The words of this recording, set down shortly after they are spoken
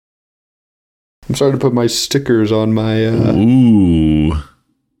I'm starting to put my stickers on my... Ooh.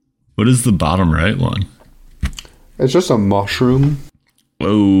 What is the bottom right one? It's just a mushroom.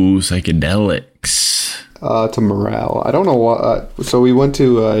 Whoa, psychedelics. It's a morale. I don't know what... so we went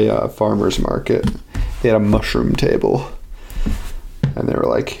to a farmer's market. They had a mushroom table. And they were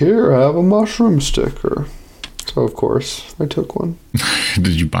like, here, have a mushroom sticker. So, of course, I took one.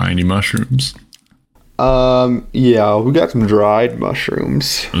 Did you buy any mushrooms? Yeah, we got some dried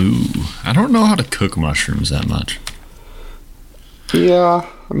mushrooms. Ooh, I don't know how to cook mushrooms that much. Yeah,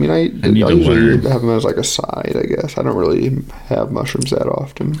 I mean, I usually learn. Have them as like a side, I guess. I don't really have mushrooms that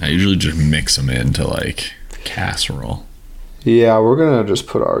often. I usually just mix them into like casserole. Yeah, we're gonna just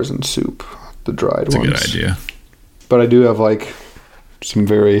put ours in soup, the dried ones. That's a good idea. But I do have like some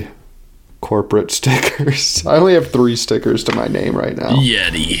very corporate stickers. I only have 3 stickers to my name right now.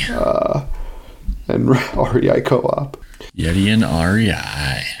 Yeti. And REI Co-op. Yeti and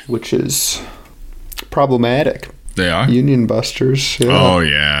REI. Which is problematic. They are? Union busters. Yeah. Oh,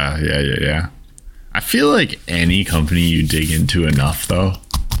 yeah. I feel like any company you dig into enough, though,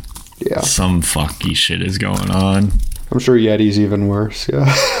 some funky shit is going on. I'm sure Yeti's even worse,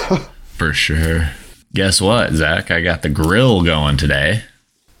 yeah. For sure. Guess what, Zach? I got the grill going today.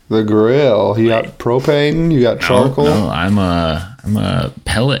 The grill? You got propane? You got charcoal? No, I'm a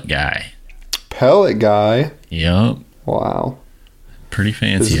pellet guy. Pellet guy? Yep. Wow. Pretty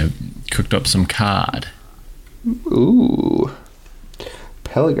fancy. I cooked up some cod. Ooh.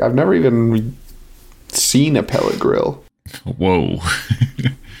 Pellet. I've never even seen a pellet grill. Whoa.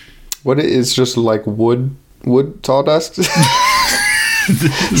 What is just like wood sawdust?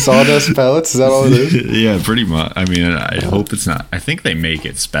 Sawdust pellets? Is that all it is? Yeah, pretty much. I mean, I hope it's not. I think they make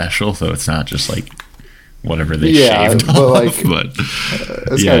it special, so it's not just like whatever they shaved but off. Like, but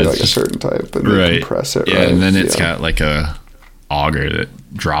it's got like a certain type, and they compress it. Yeah, right? and then it's got like a auger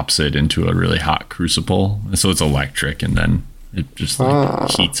that drops it into a really hot crucible, so it's electric, and then it just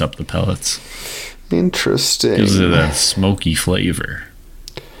like heats up the pellets. Interesting. Gives it a smoky flavor.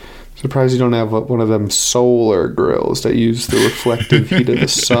 Surprised you don't have one of them solar grills that use the reflective heat of the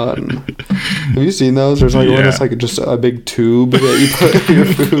sun. Have you seen those? There's like one that's like just a big tube that you put your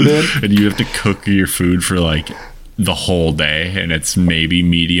food in. And you have to cook your food for like the whole day, and it's maybe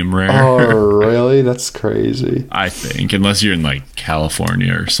medium rare. Oh, really? That's crazy. I think, unless you're in like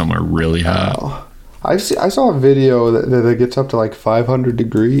California or somewhere really hot. Oh. I saw a video that gets up to like 500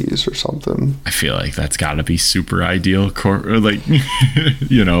 degrees or something. I feel like that's got to be super ideal, or like,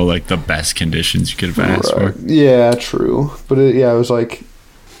 you know, like the best conditions you could have asked for. Yeah, true. But it was like,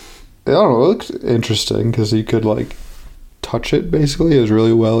 I don't know, it looked interesting because you could like touch it basically. It was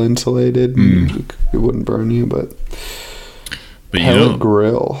really well insulated. It wouldn't burn you, but pellet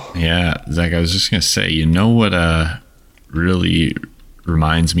grill. Yeah, Zach, I was just going to say, you know what really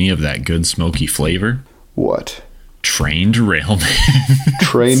reminds me of that good smoky flavor? What? Train derailment.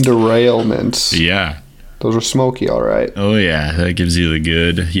 Train derailments. Yeah. Those are smoky, all right. Oh, yeah. That gives you the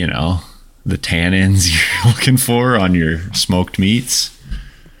good, you know, the tannins you're looking for on your smoked meats.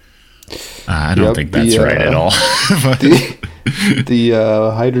 I don't think that's right at all.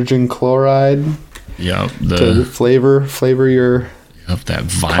 the hydrogen chloride. Yep. To flavor your... Yep, that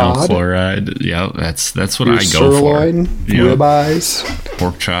vinyl cod? Chloride. Yep, that's what your I go sirloin, for. Ribeyes,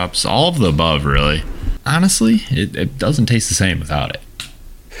 pork chops, all of the above, really. Honestly, it doesn't taste the same without it.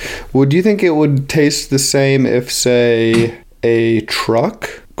 Would you think it would taste the same if, say, a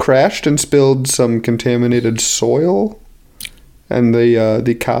truck crashed and spilled some contaminated soil, and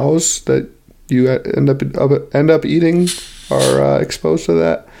the cows that you end up eating are exposed to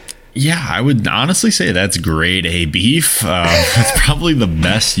that? Yeah, I would honestly say that's grade A beef. That's probably the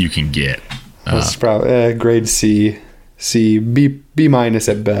best you can get. That's probably grade C, B minus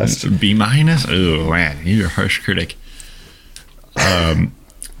at best. B minus? Oh man, you're a harsh critic.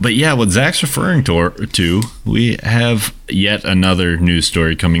 But yeah, what Zach's referring to, we have yet another news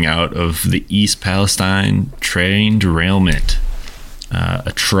story coming out of the East Palestine train derailment.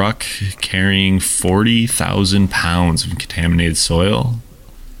 A truck carrying 40,000 pounds of contaminated soil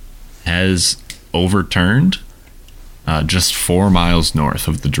has overturned just 4 miles north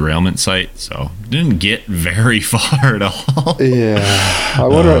of the derailment site, so didn't get very far at all. Yeah, I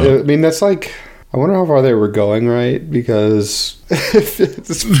wonder. I mean, that's like, I wonder how far they were going, right? Because if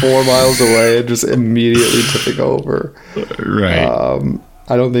it's 4 miles away and just immediately tipping over, right?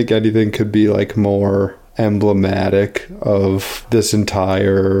 I don't think anything could be like more emblematic of this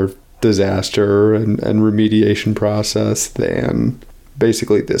entire disaster and remediation process than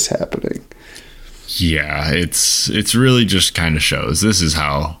basically this happening. Yeah, it's really just kind of shows this is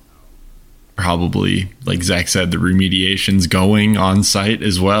how probably, like Zach said, the remediation's going on site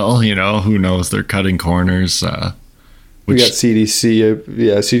as well. You know, who knows? They're cutting corners. We got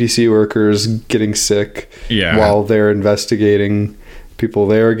CDC workers getting sick while they're investigating. People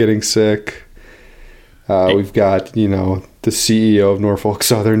there getting sick. We've got, you know, the CEO of Norfolk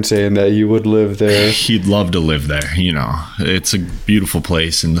Southern saying that you would live there. He'd love to live there. You know, it's a beautiful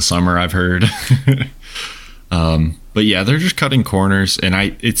place in the summer, I've heard. But yeah, they're just cutting corners. And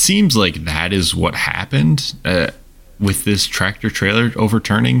it seems like that is what happened with this tractor trailer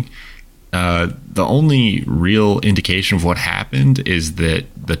overturning. The only real indication of what happened is that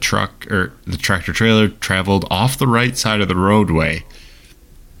the tractor trailer traveled off the right side of the roadway,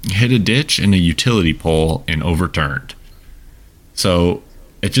 hit a ditch and a utility pole, and overturned. So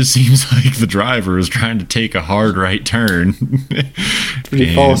it just seems like the driver was trying to take a hard right turn. Did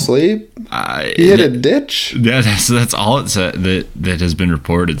he fall asleep? He hit a ditch? Yeah, that's all it said that has been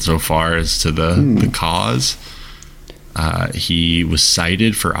reported so far as to the cause. He was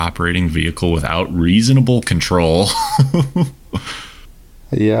cited for operating vehicle without reasonable control.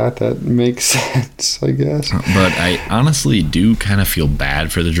 Yeah, that makes sense, I guess. But I honestly do kind of feel bad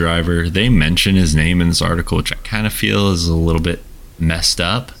for the driver. They mention his name in this article, which I kind of feel is a little bit messed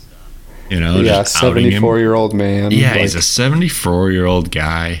up. You know, yeah, 74-year-old man. Yeah, he's a 74-year-old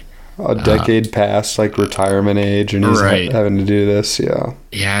guy. A decade past, like, retirement age, and he's having to do this, yeah.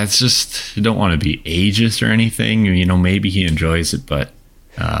 Yeah, it's just, you don't want to be ageist or anything. You know, maybe he enjoys it, but...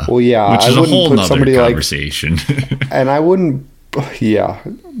 well, yeah, which is a whole nother conversation. And I wouldn't... Yeah,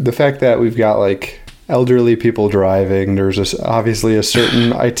 the fact that we've got, like, elderly people driving, there's obviously a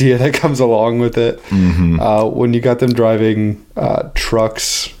certain idea that comes along with it. Mm-hmm. When you got them driving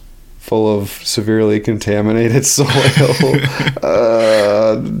trucks full of severely contaminated soil,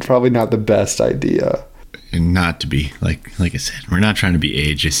 probably not the best idea. And not to be, like I said, we're not trying to be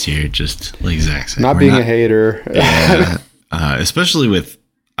ageist here, just like Zach said. Not being a hater. Yeah, especially with...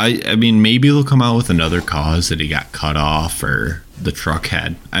 I mean, maybe they'll come out with another cause that he got cut off, or the truck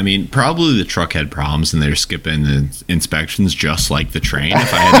had... I mean, probably the truck had problems and they're skipping the inspections just like the train,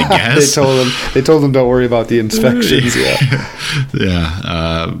 if I had to guess. They told them don't worry about the inspections.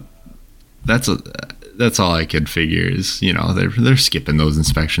 Yeah. That's all I could figure is, you know, they're skipping those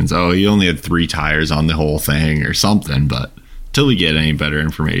inspections. Oh, you only had 3 tires on the whole thing or something, but till we get any better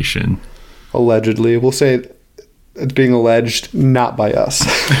information. Allegedly. We'll say... It's being alleged, not by us.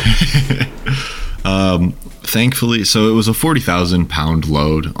 Thankfully, so it was a 40,000 pound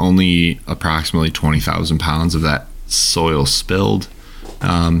load. Only approximately 20,000 pounds of that soil spilled.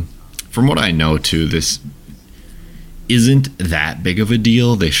 From what I know, too, this isn't that big of a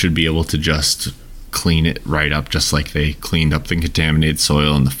deal. They should be able to just clean it right up, just like they cleaned up the contaminated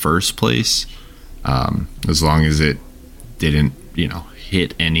soil in the first place. As long as it didn't, you know,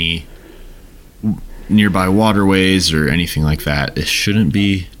 hit any nearby waterways or anything like that. It shouldn't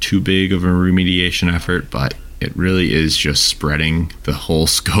be too big of a remediation effort, but it really is just spreading the whole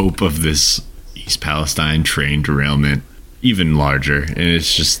scope of this East Palestine train derailment even larger. And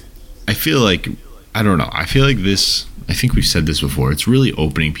it's just, I feel like this, I think we've said this before, it's really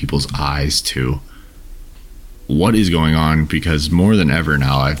opening people's eyes to what is going on, because more than ever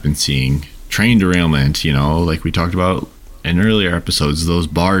now I've been seeing train derailment, you know, like we talked about in earlier episodes, those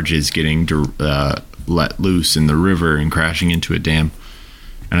barges getting let loose in the river and crashing into a dam.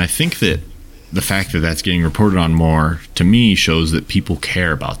 And I think that the fact that that's getting reported on more, to me, shows that people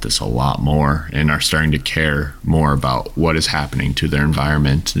care about this a lot more and are starting to care more about what is happening to their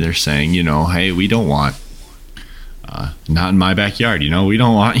environment. They're saying, you know, hey, we don't want, not in my backyard, you know, we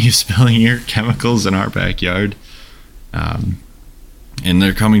don't want you spilling your chemicals in our backyard. And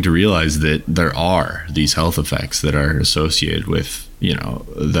they're coming to realize that there are these health effects that are associated with, you know,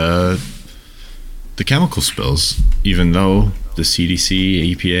 the chemical spills, even though the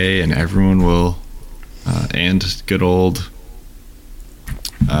CDC, EPA, and everyone will, and good old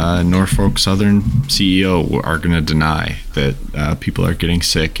Norfolk Southern CEO are going to deny that people are getting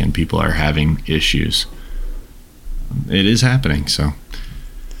sick and people are having issues. It is happening, so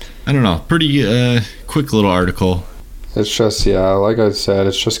I don't know. Pretty quick little article. It's just, yeah, like I said,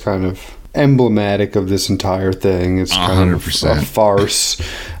 it's just kind of emblematic of this entire thing. It's kind 100%. of a farce.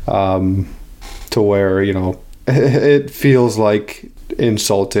 To where, you know, it feels like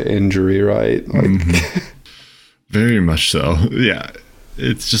insult to injury, right? Like, very much so. Yeah,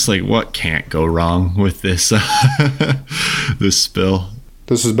 it's just like, what can't go wrong with this this spill?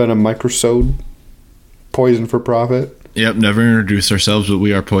 This has been a microsode. Poison for profit. Yep, never introduced ourselves, but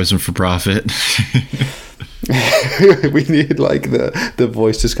we are Poison for Profit. We need, like, the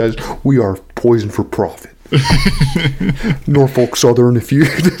voice disguise. We are Poison for Profit. Norfolk Southern, if you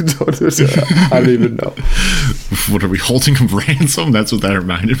I don't even know. What are we holding them ransom? That's what that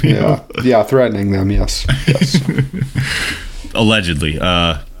reminded me of. Yeah, threatening them. Yes. Allegedly.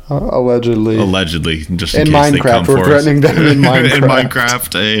 Allegedly, just in case Minecraft, they come we're for threatening us. them in Minecraft. In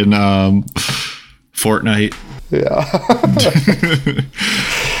Minecraft, in Fortnite. Yeah.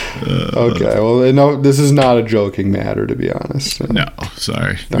 Okay. Well, no, this is not a joking matter, to be honest. No,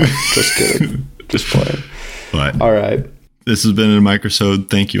 sorry. No, just kidding. Just playing. But all right. This has been a microsode.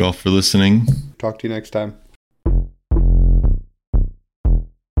 Thank you all for listening. Talk to you next time.